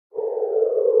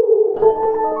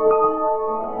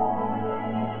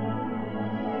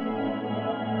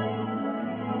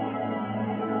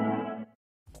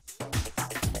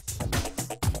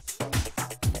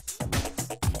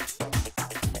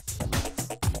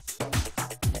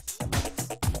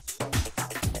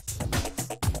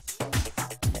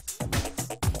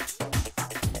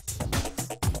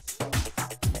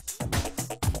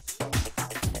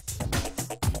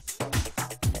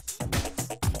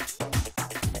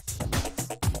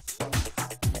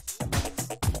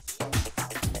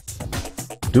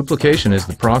Duplication is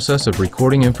the process of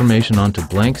recording information onto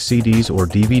blank CDs or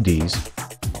DVDs,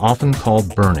 often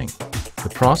called burning.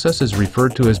 The process is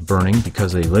referred to as burning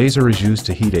because a laser is used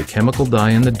to heat a chemical dye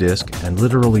in the disc and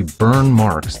literally burn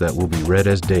marks that will be read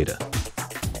as data.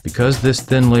 Because this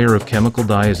thin layer of chemical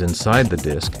dye is inside the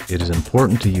disc, it is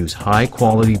important to use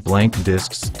high-quality blank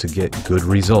discs to get good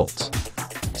results,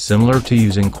 similar to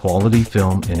using quality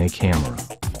film in a camera.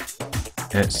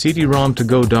 At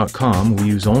cd-rom2go.com, we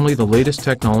use only the latest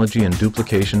technology and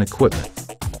duplication equipment.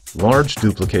 Large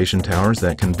duplication towers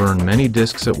that can burn many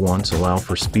discs at once allow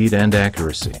for speed and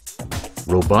accuracy.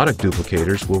 Robotic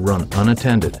duplicators will run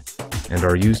unattended and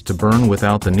are used to burn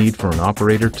without the need for an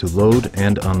operator to load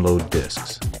and unload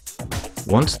discs.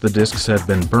 Once the discs have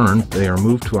been burned, they are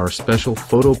moved to our special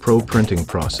PhotoPro printing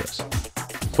process.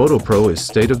 PhotoPro is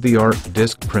state-of-the-art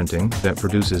disc printing that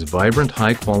produces vibrant,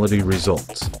 high-quality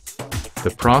results. The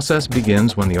process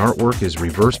begins when the artwork is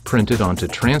reverse printed onto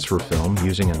transfer film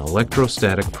using an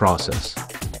electrostatic process.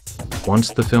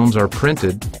 Once the films are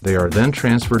printed, they are then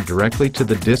transferred directly to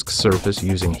the disc surface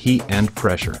using heat and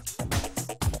pressure.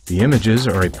 The images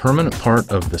are a permanent part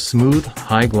of the smooth,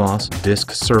 high-gloss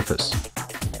disc surface.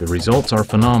 The results are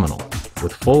phenomenal,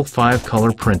 with full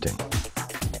 5-color printing.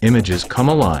 Images come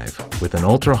alive with an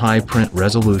ultra-high print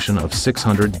resolution of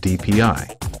 600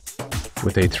 dpi.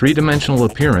 With a 3-dimensional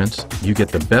appearance, you get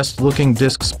the best-looking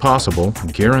discs possible,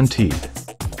 guaranteed.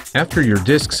 After your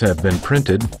discs have been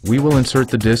printed, we will insert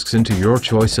the discs into your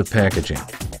choice of packaging.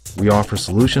 We offer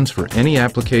solutions for any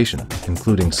application,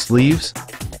 including sleeves,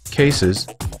 cases,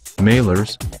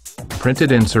 mailers,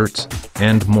 printed inserts,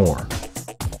 and more.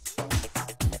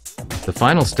 The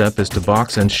final step is to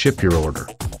box and ship your order.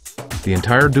 The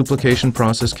entire duplication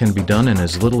process can be done in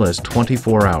as little as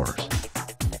 24 hours.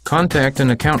 Contact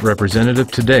an account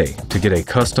representative today to get a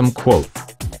custom quote.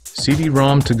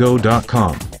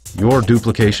 cd-rom2go.com, your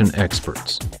duplication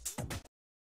experts.